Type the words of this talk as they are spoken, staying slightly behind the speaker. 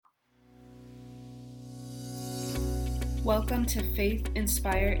Welcome to Faith,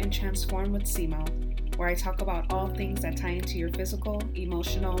 Inspire, and Transform with Simo, where I talk about all things that tie into your physical,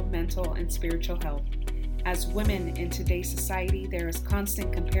 emotional, mental, and spiritual health. As women in today's society, there is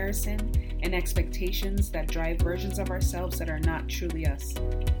constant comparison and expectations that drive versions of ourselves that are not truly us.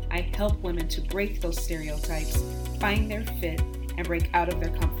 I help women to break those stereotypes, find their fit, and break out of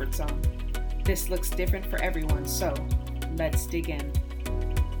their comfort zone. This looks different for everyone, so let's dig in.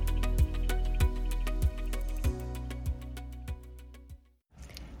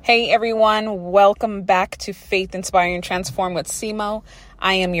 Hey everyone, welcome back to Faith, Inspire, and Transform with Simo.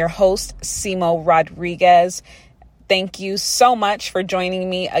 I am your host, Simo Rodriguez. Thank you so much for joining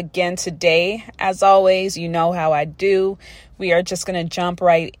me again today. As always, you know how I do. We are just going to jump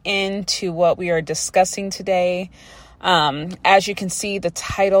right into what we are discussing today. As you can see, the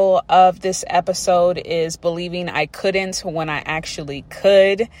title of this episode is Believing I Couldn't When I Actually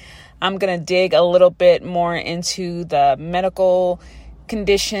Could. I'm going to dig a little bit more into the medical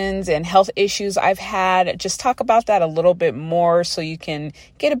conditions and health issues I've had. Just talk about that a little bit more so you can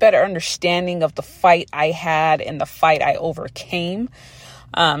get a better understanding of the fight I had and the fight I overcame.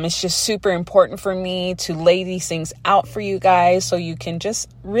 It's just super important for me to lay these things out for you guys so you can just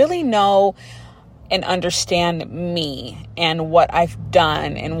really know and understand me and what I've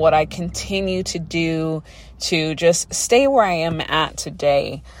done and what I continue to do to just stay where I am at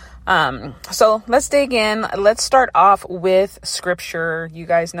today. So let's dig in. Let's start off with scripture. You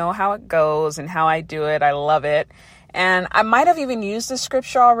guys know how it goes and how I do it. I love it. And I might have even used this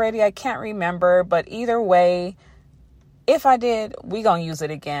scripture already. I can't remember, but either way, if I did, we gonna use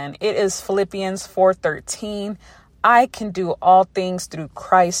it again. It is Philippians 4:13. I can do all things through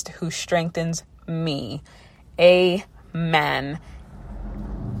Christ who strengthens me. Amen.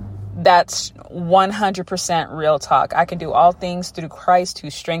 That's 100% real talk. I can do all things through Christ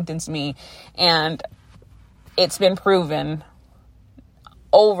who strengthens me. And it's been proven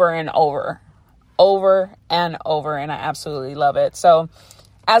over and over. And I absolutely love it. So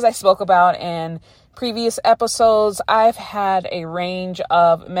as I spoke about in previous episodes, I've had a range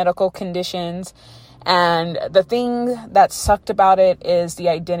of medical conditions. And the thing that sucked about it is the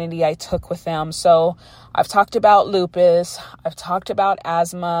identity I took with them. So I've talked about lupus. I've talked about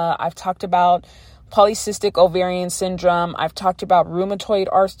asthma. I've talked about polycystic ovarian syndrome. I've talked about rheumatoid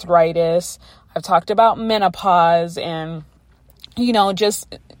arthritis. I've talked about menopause and,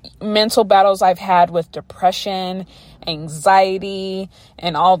 just mental battles I've had with depression, anxiety,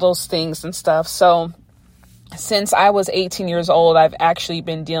 and all those things and stuff. So since I was 18 years old, I've actually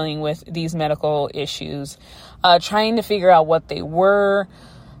been dealing with these medical issues, trying to figure out what they were,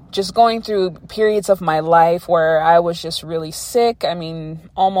 just going through periods of my life where I was just really sick. I mean,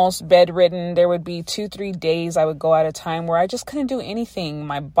 almost bedridden. There would be 2-3 days I would go at a time where I just couldn't do anything.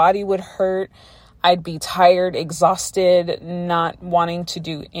 My body would hurt. I'd be tired, exhausted, not wanting to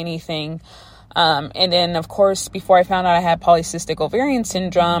do anything. And then, of course, before I found out I had polycystic ovarian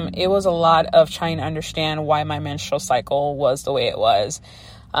syndrome, it was a lot of trying to understand why my menstrual cycle was the way it was.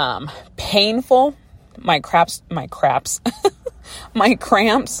 Painful. My cramps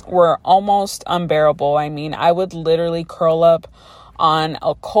were almost unbearable. I mean, I would literally curl up on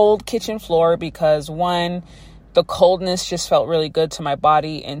a cold kitchen floor because one, the coldness just felt really good to my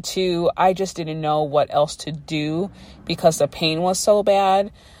body. And two, I just didn't know what else to do because the pain was so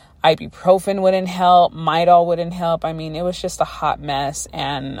bad. Ibuprofen wouldn't help. Midol wouldn't help. I mean, it was just a hot mess.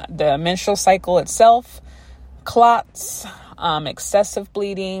 And the menstrual cycle itself, clots, excessive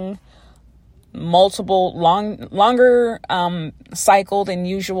bleeding, longer cycle than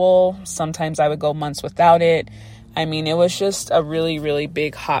usual. Sometimes I would go months without it. I mean, it was just a really, really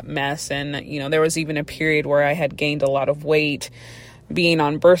big hot mess. And, there was even a period where I had gained a lot of weight, being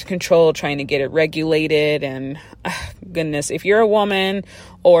on birth control, trying to get it regulated. And goodness, if you're a woman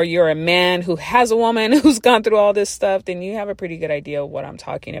or you're a man who has a woman who's gone through all this stuff, then you have a pretty good idea of what I'm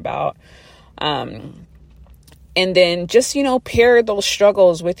talking about. And then just, pair those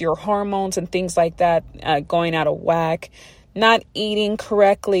struggles with your hormones and things like that, going out of whack, not eating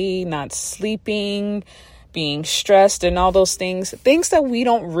correctly, not sleeping, being stressed and all those things that we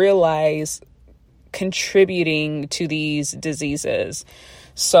don't realize contributing to these diseases.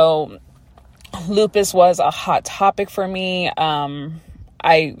 So lupus was a hot topic for me.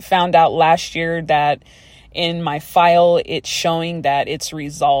 I found out last year that in my file, it's showing that it's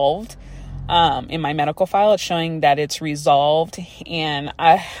resolved. In my medical file, it's showing that it's resolved. And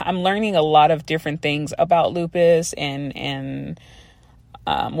I'm learning a lot of different things about lupus and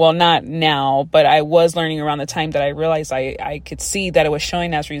well, not now, but I was learning around the time that I realized I could see that it was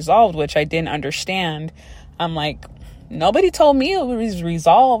showing as resolved, which I didn't understand. I'm like, Nobody told me it was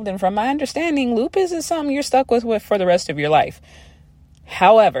resolved. And from my understanding, lupus is something you're stuck with for the rest of your life.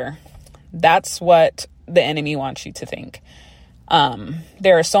 However, that's what the enemy wants you to think.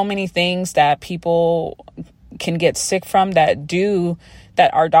 There are so many things that people can get sick from that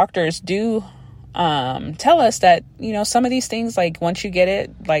our doctors do tell us that, some of these things, like once you get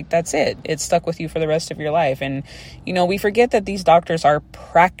it, like that's it. It's stuck with you for the rest of your life. And, we forget that these doctors are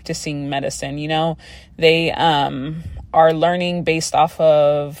practicing medicine. They are learning based off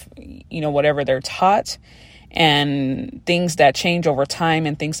of, whatever they're taught, and things that change over time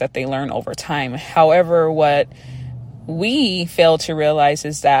and things that they learn over time. However, what we fail to realize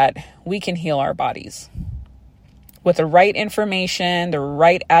is that we can heal our bodies. With the right information, the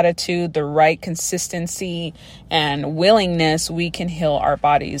right attitude, the right consistency and willingness, we can heal our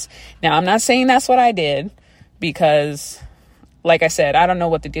bodies. Now, I'm not saying that's what I did because, like I said, I don't know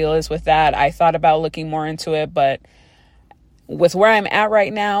what the deal is with that. I thought about looking more into it, but with where I'm at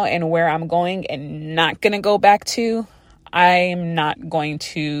right now and where I'm going and not going to go back to, I'm not going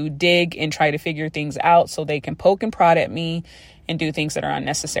to dig and try to figure things out so they can poke and prod at me and do things that are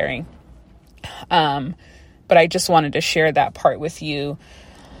unnecessary. But I just wanted to share that part with you.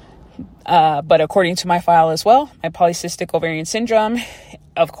 But according to my file as well, my polycystic ovarian syndrome,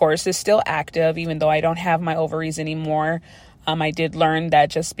 of course, is still active, even though I don't have my ovaries anymore. I did learn that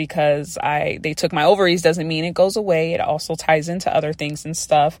just because they took my ovaries doesn't mean it goes away. It also ties into other things and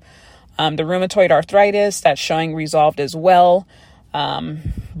stuff. The rheumatoid arthritis, that's showing resolved as well.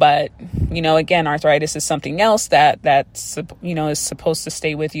 But, again, arthritis is something else that's is supposed to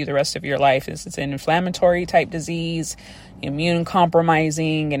stay with you the rest of your life. It's an inflammatory type disease, immune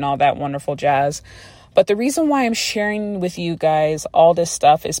compromising and all that wonderful jazz. But the reason why I'm sharing with you guys all this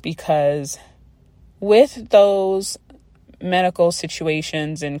stuff is because with those medical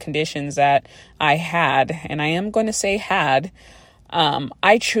situations and conditions that I had, and I am going to say had,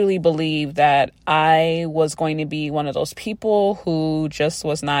 I truly believe that I was going to be one of those people who just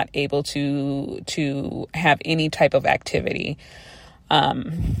was not able to have any type of activity.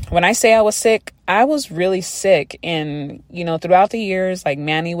 When I say I was sick, I was really sick. And, throughout the years, like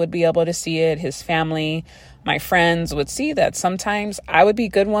Manny would be able to see it, his family, my friends would see that sometimes I would be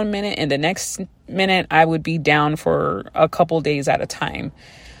good one minute and the next minute I would be down for a couple days at a time.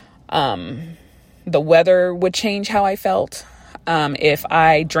 The weather would change how I felt. If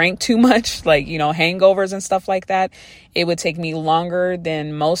I drank too much, like, hangovers and stuff like that, it would take me longer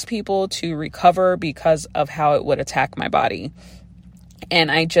than most people to recover because of how it would attack my body. And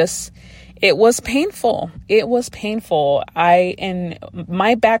it was painful. It was painful. And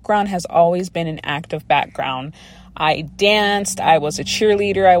my background has always been an active background. I danced. I was a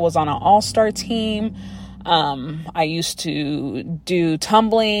cheerleader. I was on an all-star team. I used to do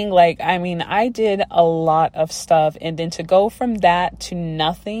tumbling. I did a lot of stuff. And then to go from that to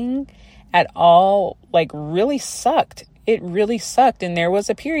nothing at all, really sucked. It really sucked. And there was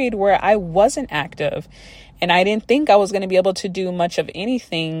a period where I wasn't active and I didn't think I was going to be able to do much of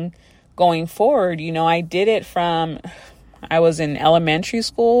anything going forward. I did it from, I was in elementary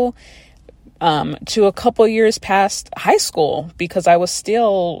school to a couple years past high school because I was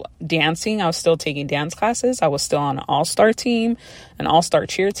still dancing. I was still taking dance classes. I was still on an all-star team, an all-star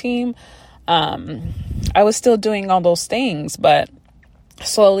cheer team. I was still doing all those things, but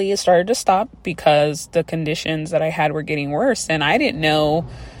slowly it started to stop because the conditions that I had were getting worse and I didn't know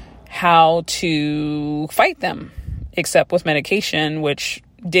how to fight them except with medication, which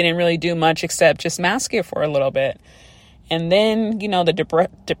didn't really do much except just mask it for a little bit. And then, the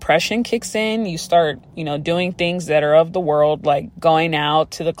depression kicks in. You start, doing things that are of the world, like going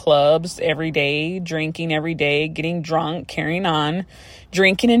out to the clubs every day, drinking every day, getting drunk, carrying on,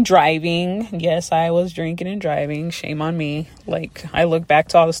 drinking and driving. Yes, I was drinking and driving. Shame on me. I look back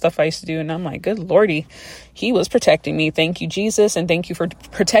to all the stuff I used to do and I'm like, good Lordy, he was protecting me. Thank you, Jesus. And thank you for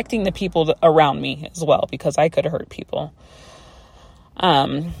protecting the people around me as well, because I could have hurt people.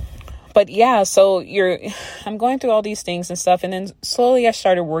 But yeah, so I'm going through all these things and stuff. And then slowly I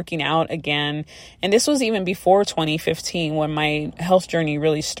started working out again. And this was even before 2015 when my health journey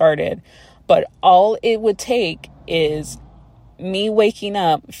really started. But all it would take is me waking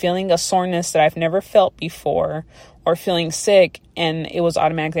up, feeling a soreness that I've never felt before, or feeling sick. And it was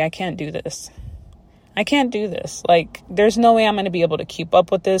automatically, I can't do this. I can't do this. There's no way I'm going to be able to keep up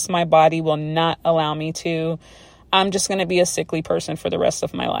with this. My body will not allow me to. I'm just going to be a sickly person for the rest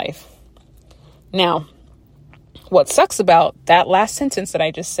of my life. Now, what sucks about that last sentence that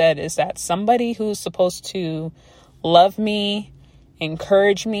I just said is that somebody who's supposed to love me,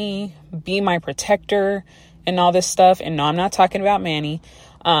 encourage me, be my protector, and all this stuff, and no, I'm not talking about Manny,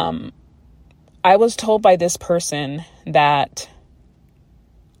 I was told by this person that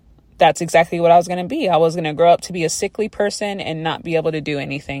that's exactly what I was going to be. I was going to grow up to be a sickly person and not be able to do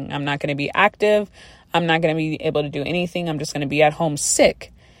anything. I'm not going to be active. I'm not going to be able to do anything. I'm just going to be at home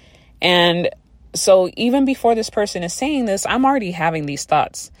sick. And so even before this person is saying this, I'm already having these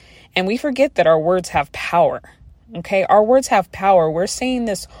thoughts. And we forget that our words have power. Okay, our words have power. We're saying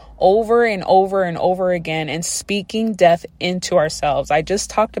this over and over and over again and speaking death into ourselves. I just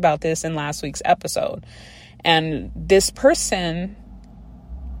talked about this in last week's episode. And this person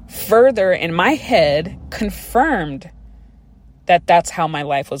further in my head confirmed that that's how my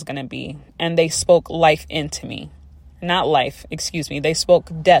life was going to be. And they spoke life into me. Not life, excuse me. They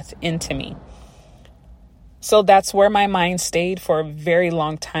spoke death into me. So that's where my mind stayed for a very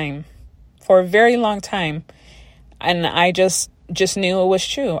long time. For a very long time. And I just knew it was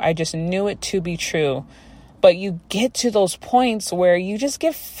true. I just knew it to be true. But you get to those points where you just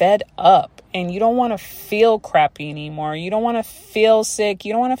get fed up and you don't want to feel crappy anymore. You don't want to feel sick.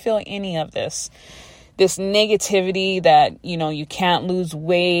 You don't want to feel any of this negativity that, you can't lose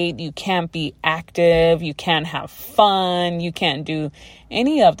weight. You can't be active. You can't have fun. You can't do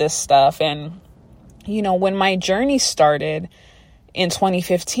any of this stuff. And, when my journey started in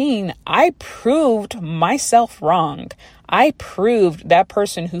 2015, I proved myself wrong. I proved that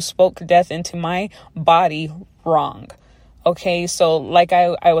person who spoke death into my body wrong. Okay, so like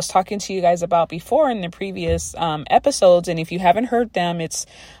I was talking to you guys about before in the previous episodes, and if you haven't heard them,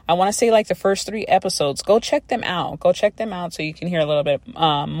 I want to say like the first 3 episodes. Go check them out. So you can hear a little bit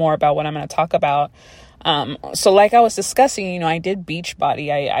more about what I'm going to talk about. So like I was discussing, I did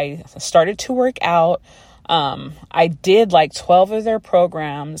Beachbody. I started to work out. I did like 12 of their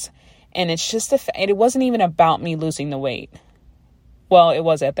programs, and it's just it wasn't even about me losing the weight. Well, it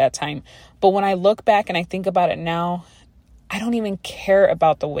was at that time. But when I look back and I think about it now, I don't even care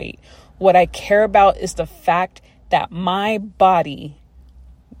about the weight. What I care about is the fact that my body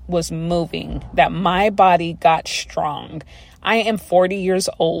was moving, that my body got strong. I am 40 years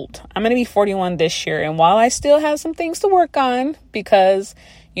old. I'm going to be 41 this year. And while I still have some things to work on because,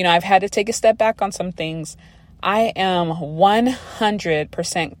 I've had to take a step back on some things, I am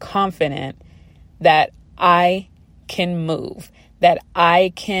 100% confident that I can move, that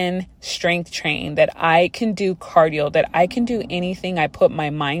I can strength train, that I can do cardio, that I can do anything I put my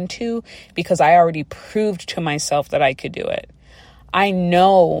mind to because I already proved to myself that I could do it. I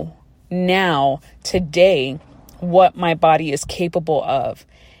know now, today, what my body is capable of.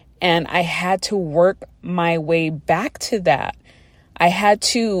 And I had to work my way back to that. I had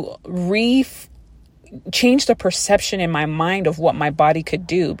to change the perception in my mind of what my body could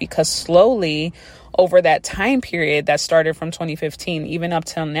do, because slowly over that time period that started from 2015, even up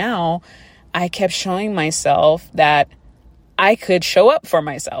till now, I kept showing myself that I could show up for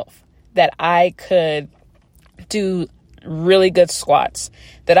myself, that I could do really good squats,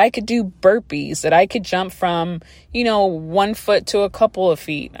 that I could do burpees, that I could jump from, 1 foot to a couple of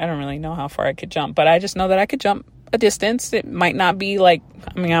feet. I don't really know how far I could jump, but I just know that I could jump a distance. It might not be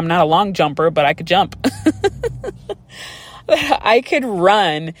I'm not a long jumper, but I could jump. That I could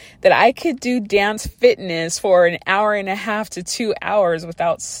run, that I could do dance fitness for an hour and a half to 2 hours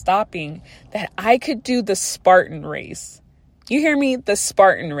without stopping, that I could do the Spartan race. You hear me? The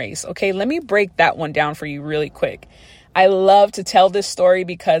Spartan race. Okay, let me break that one down for you really quick. I love to tell this story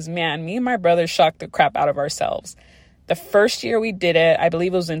because, man, me and my brother shocked the crap out of ourselves. The first year we did it, I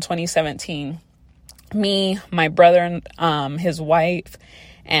believe it was in 2017. Me, my brother, and his wife,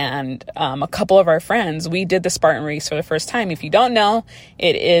 and a couple of our friends, we did the Spartan race for the first time. If you don't know,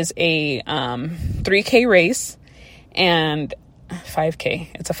 it is a 3K race and 5K.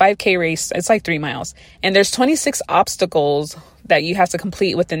 It's a 5K race. It's like 3 miles. And there's 26 obstacles that you have to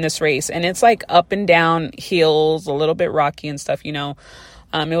complete within this race. And it's like up and down hills, a little bit rocky and stuff, It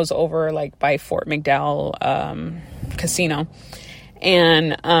was over like by Fort McDowell Casino.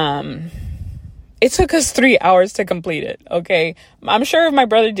 And it took us 3 hours to complete it. Okay. I'm sure if my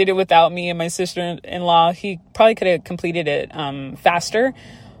brother did it without me and my sister-in-law, he probably could have completed it faster.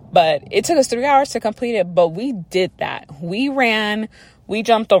 But it took us 3 hours to complete it. But we did that. We ran. We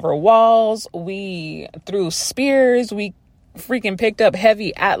jumped over walls. We threw spears. We freaking picked up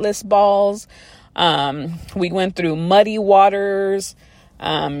heavy Atlas balls. We went through muddy waters.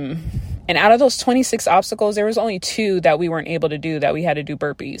 And out of those 26 obstacles, there was only 2 that we weren't able to do, that we had to do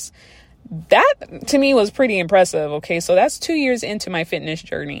burpees. That to me was pretty impressive. Okay. So that's 2 years into my fitness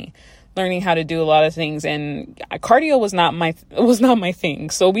journey, learning how to do a lot of things, and cardio was not my thing.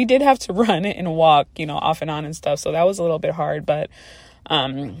 So we did have to run and walk, off and on and stuff. So that was a little bit hard, but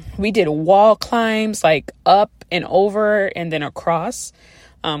we did wall climbs, like up and over and then across.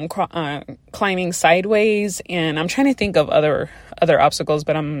 climbing sideways, and I'm trying to think of other obstacles,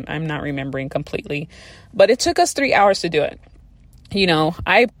 but I'm not remembering completely. But it took us 3 hours to do it. You know,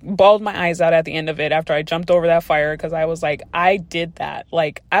 I bawled my eyes out at the end of it after I jumped over that fire, because I was like, I did that.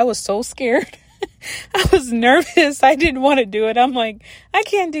 Like, I was so scared. I was nervous. I didn't want to do it. I'm like, I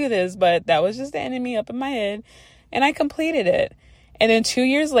can't do this. But that was just the enemy up in my head. And I completed it. And then 2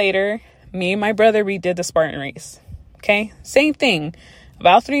 years later, me and my brother redid the Spartan race. Okay. Same thing.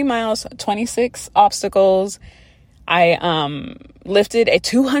 About 3 miles, 26 obstacles. I lifted a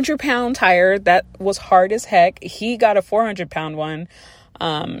 200-pound tire that was hard as heck. He got a 400-pound one.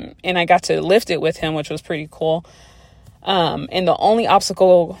 And I got to lift it with him, which was pretty cool. And the only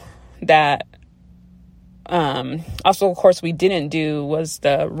obstacle course we didn't do was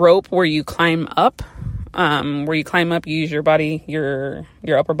the rope where you climb up. You use your body, your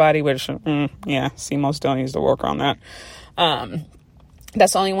upper body, which, see, most don't use to work on that.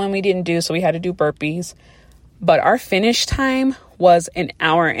 That's the only one we didn't do. So we had to do burpees, but our finish time was an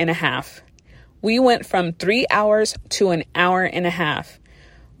hour and a half. We went from 3 hours to an hour and a half.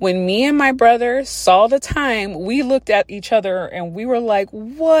 When me and my brother saw the time, we looked at each other and we were like,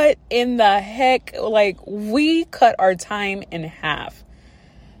 what in the heck? Like, we cut our time in half.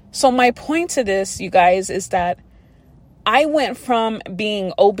 So my point to this, you guys, is that I went from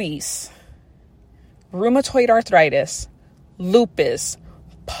being obese, rheumatoid arthritis, lupus,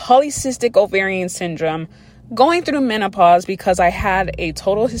 polycystic ovarian syndrome, going through menopause because I had a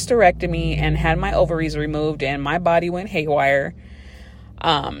total hysterectomy and had my ovaries removed and my body went haywire,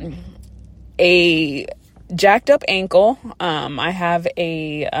 a jacked up ankle. I have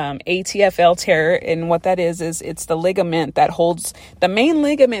a ATFL tear, and what that is it's the ligament that holds, the main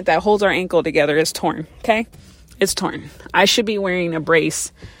ligament that holds our ankle together is torn. Okay, it's torn. I should be wearing a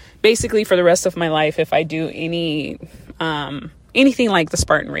brace basically for the rest of my life if I do anything like the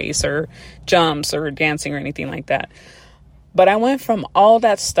Spartan race or jumps or dancing or anything like that. But I went from all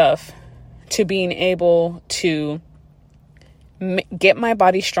that stuff to being able to get my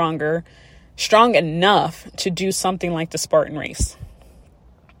body strong enough to do something like the Spartan race.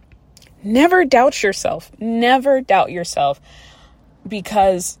 Never doubt yourself. Never doubt yourself,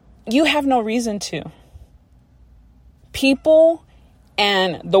 because you have no reason to. People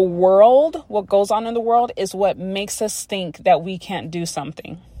and the world, what goes on in the world, is what makes us think that we can't do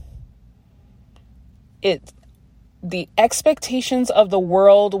something. The expectations of the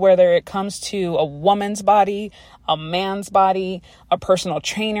world, whether it comes to a woman's body, a man's body, a personal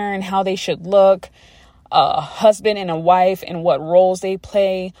trainer and how they should look, a husband and a wife and what roles they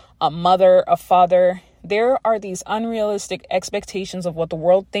play, a mother, a father. There are these unrealistic expectations of what the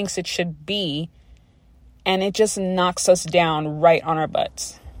world thinks it should be, and it just knocks us down right on our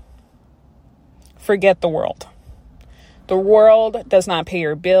butts. Forget the world. The world does not pay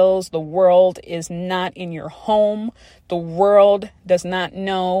your bills. The world is not in your home. The world does not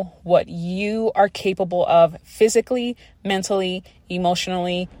know what you are capable of physically, mentally,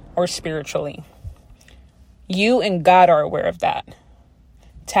 emotionally, or spiritually. You and God are aware of that.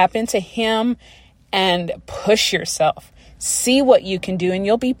 Tap into Him and push yourself. See what you can do, and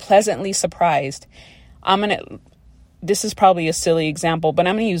you'll be pleasantly surprised. This is probably a silly example, but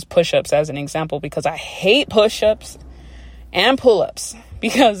I'm going to use push-ups as an example because I hate push-ups and pull-ups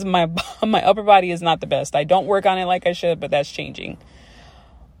because my upper body is not the best. I don't work on it like I should, but that's changing.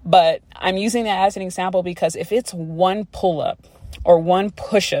 But I'm using that as an example because if it's one pull-up or one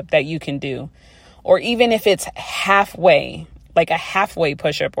push-up that you can do, or even if it's halfway, like a halfway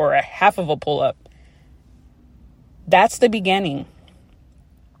push-up or a half of a pull-up, that's the beginning.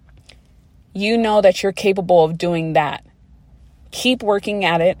 You know that you're capable of doing that. Keep working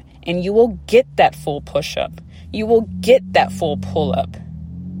at it, and you will get that full push-up. You will get that full pull-up.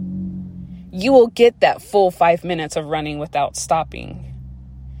 You will get that full 5 minutes of running without stopping.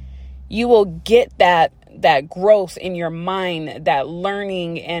 You will get that growth in your mind, that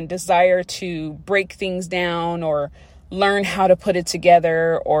learning and desire to break things down or learn how to put it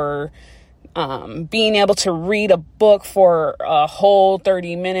together, or being able to read a book for a whole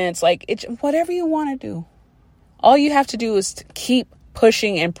 30 minutes, like it's whatever you want to do. All you have to do is to keep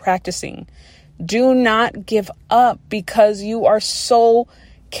pushing and practicing. Do not give up, because you are so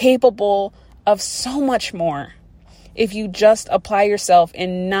capable of so much more if you just apply yourself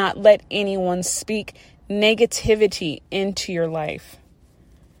and not let anyone speak negativity into your life.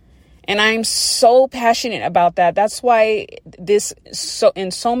 And I'm so passionate about that. That's why this in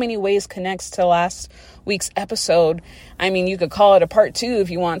so many ways connects to last week's episode. I mean, you could call it a part 2 if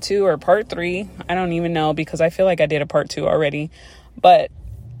you want to, or part 3. I don't even know, because I feel like I did a part 2 already. But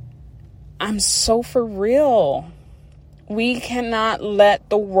I'm so for real. We cannot let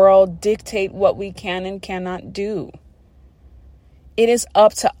the world dictate what we can and cannot do. It is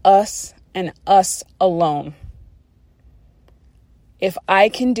up to us and us alone. If I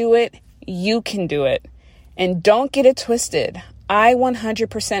can do it, you can do it. And don't get it twisted. I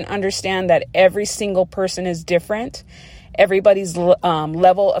 100% understand that every single person is different. Everybody's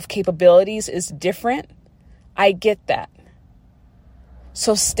level of capabilities is different. I get that.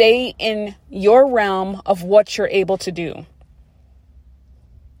 So stay in your realm of what you're able to do.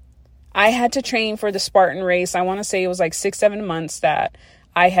 I had to train for the Spartan race. I want to say it was like 6-7 months that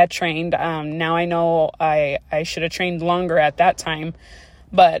I had trained. Now I know I should have trained longer at that time,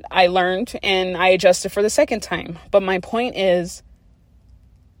 but I learned and I adjusted for the second time. But my point is,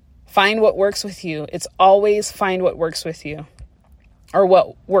 find what works with you. It's always find what works with you or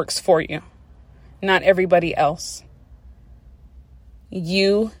what works for you, not everybody else.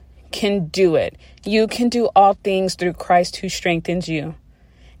 You can do it. You can do all things through Christ who strengthens you.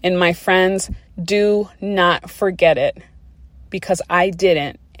 And my friends, do not forget it, because I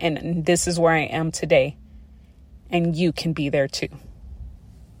didn't. And this is where I am today. And you can be there too.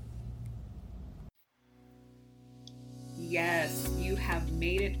 Yes, you have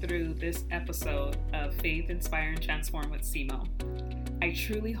made it through this episode of Faith, Inspire, and Transform with Simo. I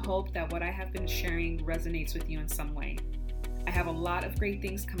truly hope that what I have been sharing resonates with you in some way. I have a lot of great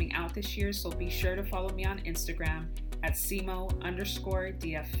things coming out this year, so be sure to follow me on Instagram at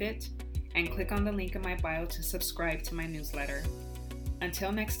Simo_DFFit and click on the link in my bio to subscribe to my newsletter.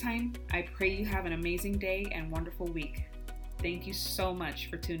 Until next time, I pray you have an amazing day and wonderful week. Thank you so much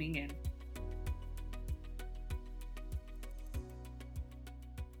for tuning in.